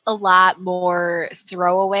a lot more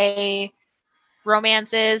throwaway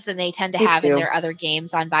romances than they tend to They have in do. their other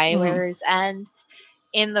games on BioWare's end.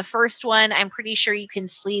 In the first one, I'm pretty sure you can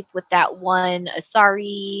sleep with that one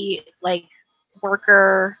Asari like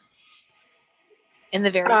worker in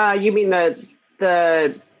the very You mean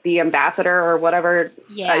the ambassador or whatever?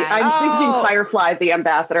 yeah. I'm thinking Oh. Firefly, the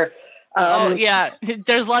ambassador. Oh yeah,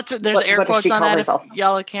 there's lots of what air does quotes she on call that. herself? If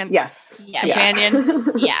y'all can't. Yes. Yeah,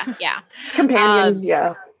 Companion. yeah. Companion.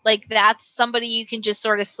 Yeah. Like that's somebody you can just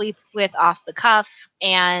sort of sleep with off the cuff,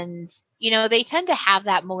 and they tend to have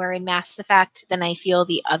that more in Mass Effect than I feel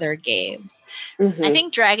the other games. Mhm. I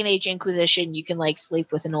think Dragon Age Inquisition you can like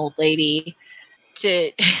sleep with an old lady.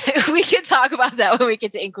 We can talk about that when we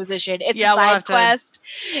get to Inquisition. It's Yeah, a we'll side have to- quest.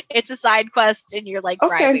 It's a side quest, and you're like Okay.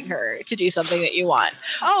 bribing her to do something that you want.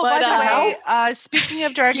 Oh, But, by the way, speaking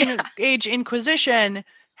of Dragon Age Inquisition,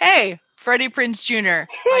 hey, Freddie Prinze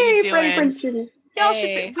Jr. How you Hey, doing? Freddie Prinze Jr. Y'all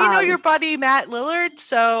Hey. should. We know your buddy Matt Lillard,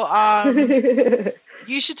 so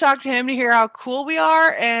you should talk to him to hear how cool we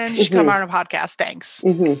are, and you should come on a podcast. Thanks.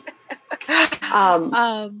 Mhm.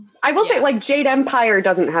 I will say, like, Jade Empire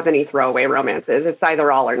doesn't have any throwaway romances. It's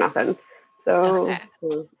either all or nothing. So,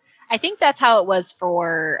 Okay. I think that's how it was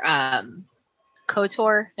for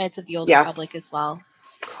KOTOR, Knights of the Old Yeah. Republic as well.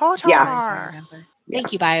 KOTOR. Yeah. I remember.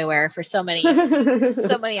 Thank you, BioWare, for so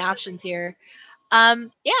many options here.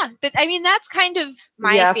 But I mean that's kind of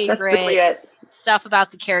my That's favorite really it. stuff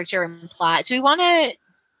about the character and plot. Do we want to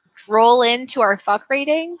roll into our fuck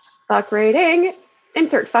ratings? Fuck rating.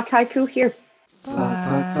 Insert fuck haiku here. Fuck,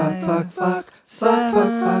 fuck, fuck, fuck, fuck. Fuck,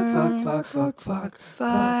 fuck, fuck, fuck, fuck, fuck.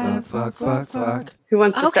 Fuck, fuck, fuck, fuck. Who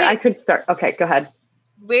wants to Okay. start? I could start. Okay, go ahead.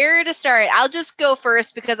 Where to start? I'll just go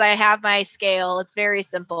first because I have my scale. It's very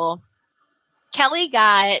simple. Kelly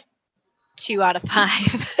got 2 out of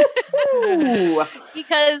 5. Ooh.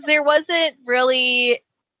 Because this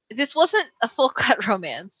wasn't a full cut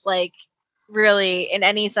romance, like really in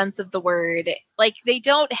any sense of the word. Like they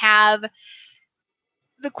don't have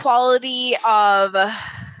the quality of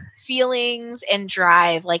feelings and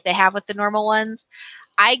drive like they have with the normal ones.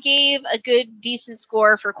 I gave a good decent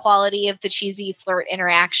score for quality of the cheesy flirt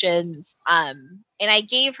interactions. And I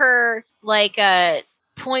gave her like a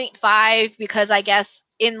 0.5 because I guess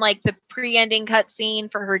in like the pre-ending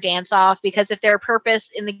cutscene for her dance off, because if their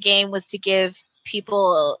purpose in the game was to give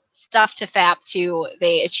people stuff to fap to,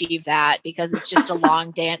 they achieve that because it's just a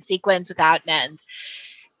long dance sequence without an end.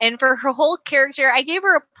 And for her whole character, I gave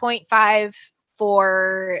her a 0.5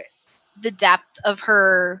 for the depth of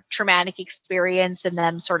her traumatic experience and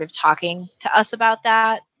them sort of talking to us about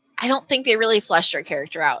that. I don't think they really fleshed her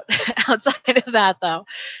character out outside of that, though.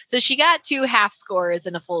 So she got 2 half scores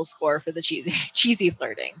and a full score for the cheesy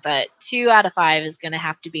flirting. But 2 out of 5 is going to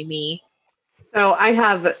have to be me. So I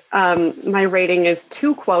have my rating is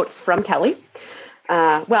 2 quotes from Kelly.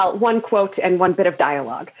 Well, 1 quote and 1 bit of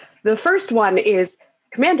dialogue. The first one is,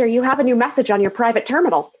 "Commander, you have a new message on your private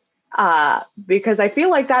terminal." Because I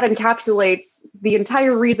feel like that encapsulates the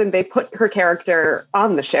entire reason they put her character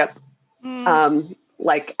on the ship.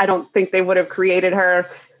 Like, I don't think they would have created her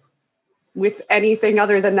with anything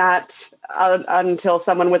other than that until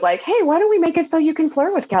someone was like, "Hey, why don't we make it so you can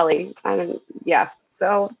flirt with Kelly?"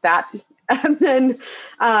 So that. And then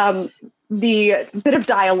the bit of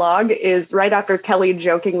dialogue is right after Kelly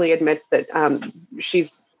jokingly admits that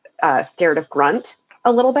she's scared of Grunt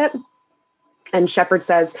a little bit. And Shepard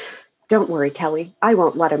says, "Don't worry, Kelly. I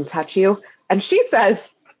won't let him touch you." And she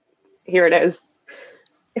says, here it is,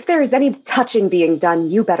 "If there is any touching being done,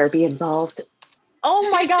 you better be involved." Oh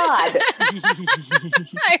my God.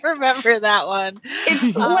 I remember that one.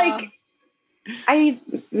 It's like, I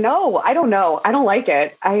don't know. I don't like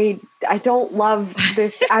it. I don't love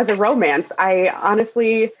this as a romance. I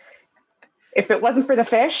honestly, if it wasn't for the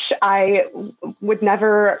fish, I would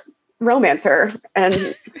never romance her.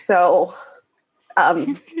 And so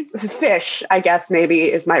Fish, I guess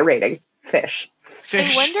maybe is my rating. Fish.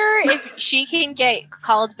 Fish. I wonder if she can get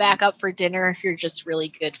called back up for dinner if you're just really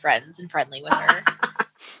good friends and friendly with her.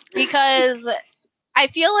 Because I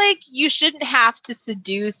feel like you shouldn't have to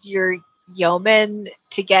seduce your yeoman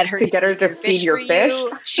to get her to feed your fish.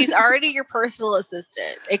 She's already your personal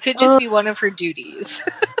assistant. It could just be one of her duties.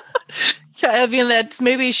 Yeah, I mean, that's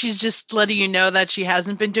maybe she's just letting you know that she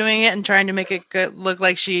hasn't been doing it and trying to make it look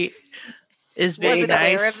like she is being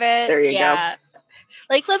nice. Aware of it. There you go.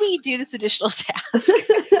 Like, let me do this additional task.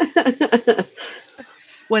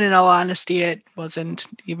 When in all honesty, it wasn't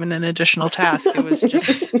even an additional task. It was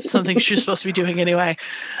just something she was supposed to be doing anyway.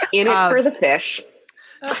 In it for the fish.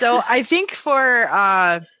 So I think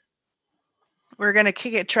we're going to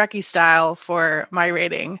kick it Trekkie style for my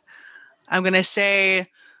rating. I'm going to say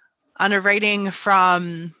on a rating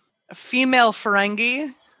from female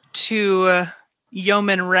Ferengi to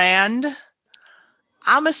Yeoman Rand,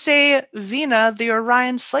 I'm going to say Vina, the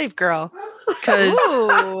Orion slave girl,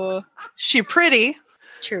 because she's pretty.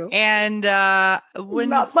 True. And not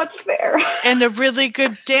much there. And a really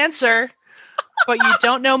good dancer, but you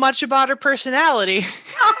don't know much about her personality.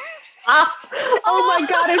 Oh my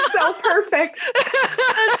God, it's so perfect.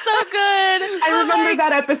 That's so good. I remember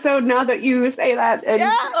that episode now that you say that. And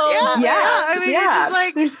I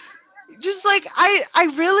mean, just like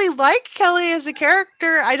I really like Kelly as a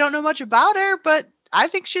character. I don't know much about her, but I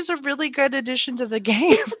think she's a really good addition to the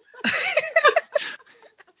game.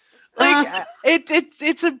 Like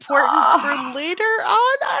it's important for later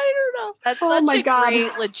on. I don't know. That's such a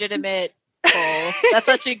great legitimate pull. That's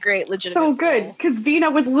such a great legitimate so good because Vina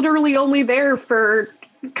was literally only there for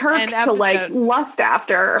Kirk to like lust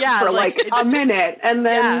after for like a minute and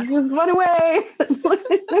then just went away.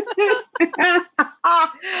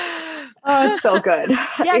 Oh, it's so good.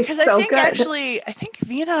 Yeah, because I think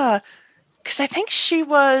Vina, because I think she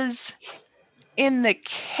was in the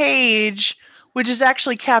cage, which is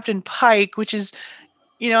actually Captain Pike, which is,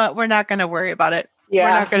 you know, we're not going to worry about it. Yeah,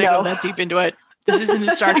 we're not going to go that deep into it. This isn't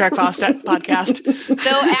a Star Trek podcast.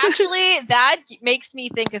 So actually, that makes me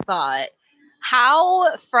think a thought.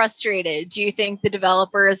 How frustrated do you think the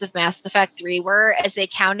developers of Mass Effect 3 were as they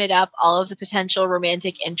counted up all of the potential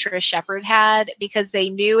romantic interests Shepard had? Because they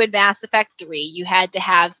knew in Mass Effect 3 you had to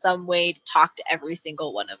have some way to talk to every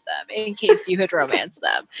single one of them in case you had romanced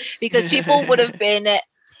them. Because people would have been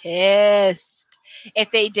pissed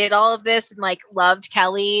if they did all of this and like loved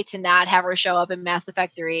Kelly to not have her show up in Mass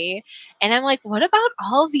Effect 3. And I'm like, what about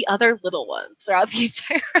all of the other little ones throughout the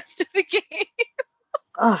entire rest of the game?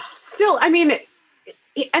 Still, I mean,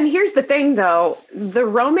 and here's the thing though, the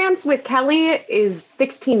romance with Kelly is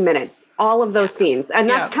 16 minutes, all of those scenes. And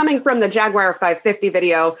that's coming from the Jaguar 550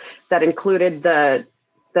 video that included the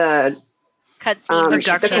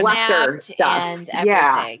cutscene, the collector stuff and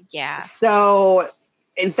everything. Yeah. So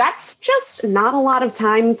that's just not a lot of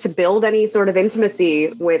time to build any sort of intimacy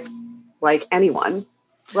with like anyone,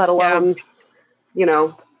 let alone, you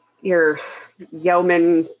know, your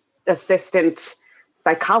yeoman assistant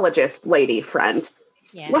psychologist lady friend.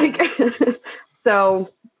 Yeah. Like,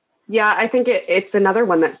 so yeah, I think it's another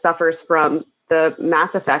one that suffers from the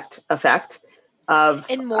Mass Effect effect of.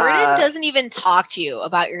 And Mordin doesn't even talk to you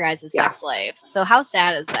about your guys' sex lives. So how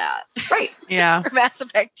sad is that? Right. Yeah. For Mass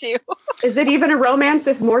Effect 2. Is it even a romance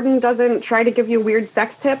if Mordin doesn't try to give you weird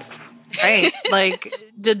sex tips? Right. Like,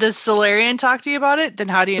 did the Solarian talk to you about it? Then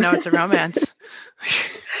how do you know it's a romance?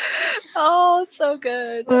 Oh, it's so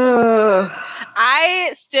good.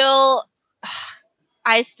 I still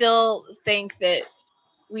think that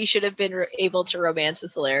we should have been able to romance a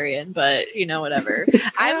Solarian, but you know, whatever.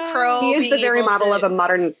 I'm pro. He is the very model of a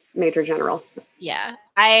modern major general. Yeah,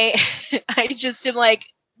 I just am like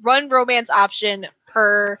one romance option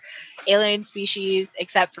per alien species,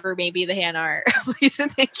 except for maybe the Hanar. Please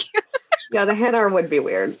and thank you. Yeah, the Hanar would be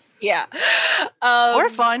weird. Yeah. Or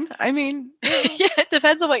fun. I mean, yeah, it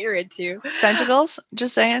depends on what you're into. Tentacles,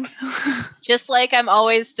 just saying. Just like I'm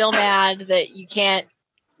always still mad that you can't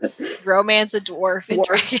romance a dwarf in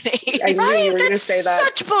Dragon Age. I knew you were going to say that.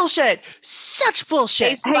 Such bullshit. Such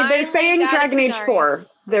bullshit. Hey, they're saying Dragon Age 4.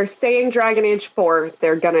 They're saying Dragon Age 4.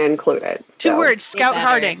 They're going to include it. So. 2 words, Scout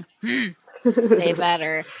Harding. They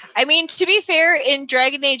better. I mean, to be fair, in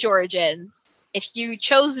Dragon Age Origins, if you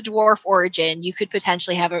chose a dwarf origin, you could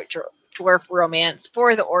potentially have a dwarf romance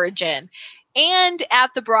for the origin. And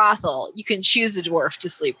at the brothel, you can choose a dwarf to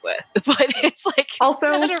sleep with. But it's like...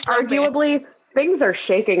 Also, arguably, things are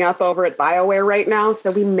shaking up over at BioWare right now, so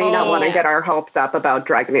we may not want to get our hopes up about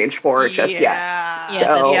Dragon Age 4 just yet.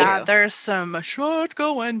 Yeah, there's some shit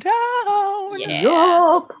going down.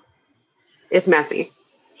 Yeah. It's messy.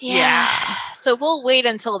 Yeah. So we'll wait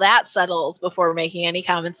until that settles before making any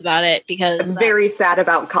comments about it because I'm very sad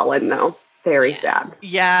about Cullen, though. Very sad.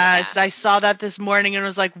 Yes, I saw that this morning and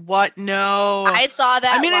was like, "What? No!" I saw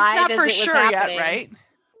that. I mean, it's not live for as it was sure happening. yet, right?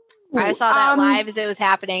 I saw that live as it was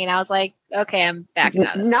happening, and I was like, "Okay, I'm backing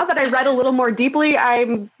out of it." Now that I read a little more deeply,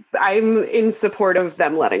 I'm in support of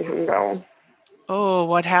them letting him go. Oh,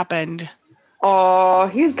 what happened? Oh,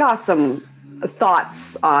 he's got some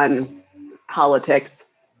thoughts on politics.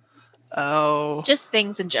 Oh, Just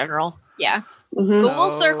things in general. Yeah. Mhm. But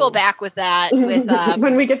we'll circle back with that with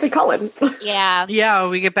when we get to Cullen. yeah. yeah.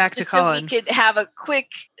 We get back to Just so Cullen. we could have a quick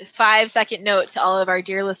 5-second note to all of our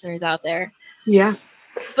dear listeners out there. Yeah.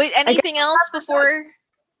 But anything else before?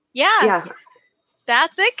 Yeah.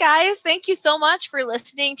 That's it, guys. Thank you so much for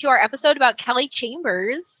listening to our episode about Kelly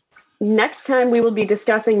Chambers. Next time we will be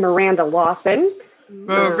discussing Miranda Lawson.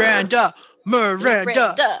 Miranda.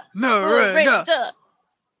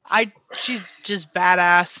 She's just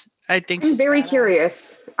badass. I think I'm she's very badass.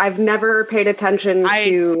 curious. I've never paid attention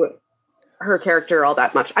to her character all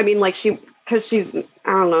that much. I mean, like because she's, I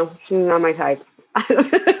don't know, she's not my type.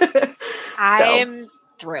 I'm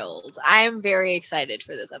thrilled. I'm very excited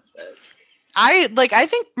for this episode. I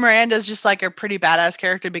think Miranda's just like a pretty badass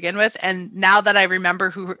character to begin with. And now that I remember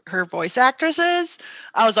who her voice actress is,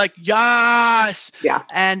 I was like, yes. Yeah.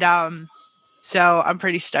 And so I'm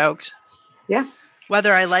pretty stoked. Yeah.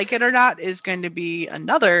 Whether I like it or not is going to be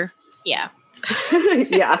another Yeah.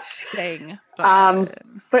 Yeah. thing.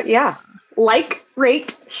 But yeah, like,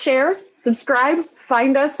 rate, share, subscribe,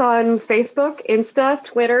 find us on Facebook, Insta,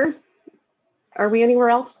 Twitter. Are we anywhere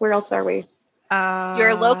else? Where else are we?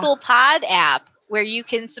 Your local pod app where you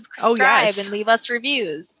can subscribe yes. and leave us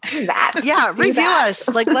reviews. That. Yeah, Do review that. us.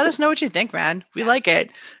 Like, let us know what you think, man. We like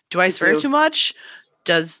it. Do I swear too much?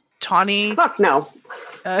 Does Tawny? Fuck no.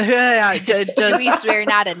 Do Does we swear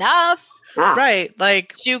not enough? Ah. right?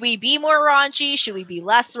 Like, Should we be more raunchy? Should we be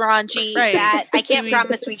less raunchy? Right. That I can't Do we-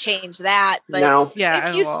 promise we change that, but No.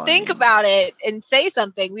 yeah. if you well, I think mean, about it and say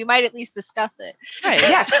something, we might at least discuss it. right?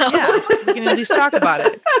 Yeah. So- Yeah, we can at least talk about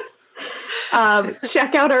it.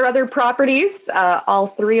 Check out our other properties. All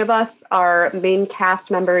three of us are main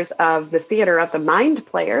cast members of the Theater of the Mind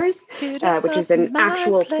Players, which is an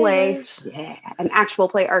actual play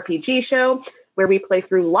RPG show where we play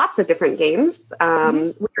through lots of different games.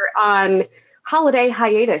 We're on holiday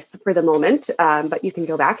hiatus for the moment, but you can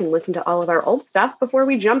go back and listen to all of our old stuff before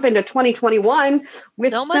we jump into 2021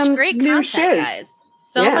 with So much some great new content, shiz. guys.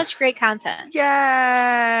 So Yeah. much great content.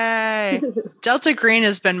 Yay! Delta Green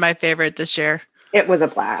has been my favorite this year. It was a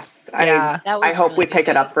blast. Yeah, That was I hope really we pick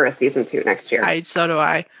good. it up for a season 2 next year. so do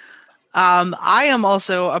I. I am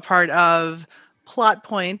also a part of Plot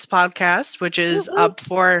Points podcast, which is up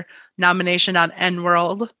for nomination on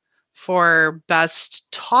N-World for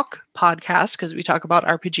Best Talk Podcast because we talk about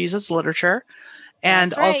RPGs as literature,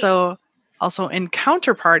 and That's right. also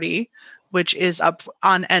Encounter Party, which is up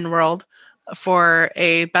on N-World for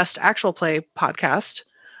a Best Actual Play podcast,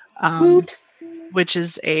 Woot. which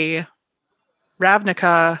is a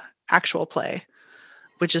Ravnica actual play,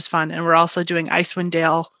 which is fun. And we're also doing Icewind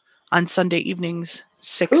Dale on Sunday evenings,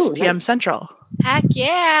 6 Ooh, p.m. nice. Central. Heck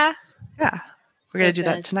yeah. Yeah, we're So going to do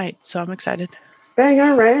that good. tonight. So I'm excited.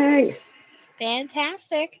 Bangarang.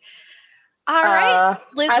 Fantastic. All right,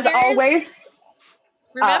 listeners.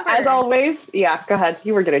 As always, yeah, go ahead.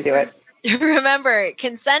 You were going to do it. Remember,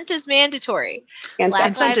 consent is mandatory And Black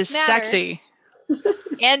Consent Lives is Matter. sexy.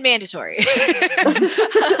 and mandatory.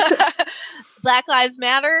 Black Lives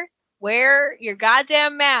Matter. Wear your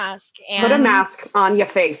goddamn mask and put a mask on your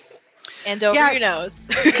face. and over Yeah. your nose.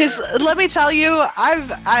 Because let me tell you,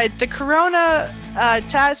 the Corona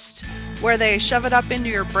test where they shove it up into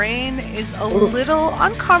your brain is a little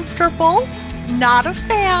uncomfortable. Not a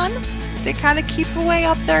fan. They kind of keep away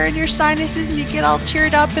up there in your sinuses, and you get all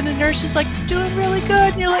teared up, and the nurse is like, "You're doing really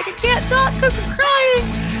good," and you're like, "I can't talk because I'm crying."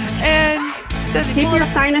 And then they Keep pull it your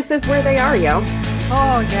up. sinuses where they are, yo.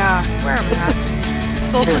 Oh yeah, wear a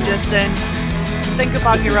mask. Social distance. Think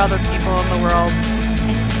about your other people in the world.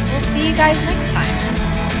 And we'll see you guys next time.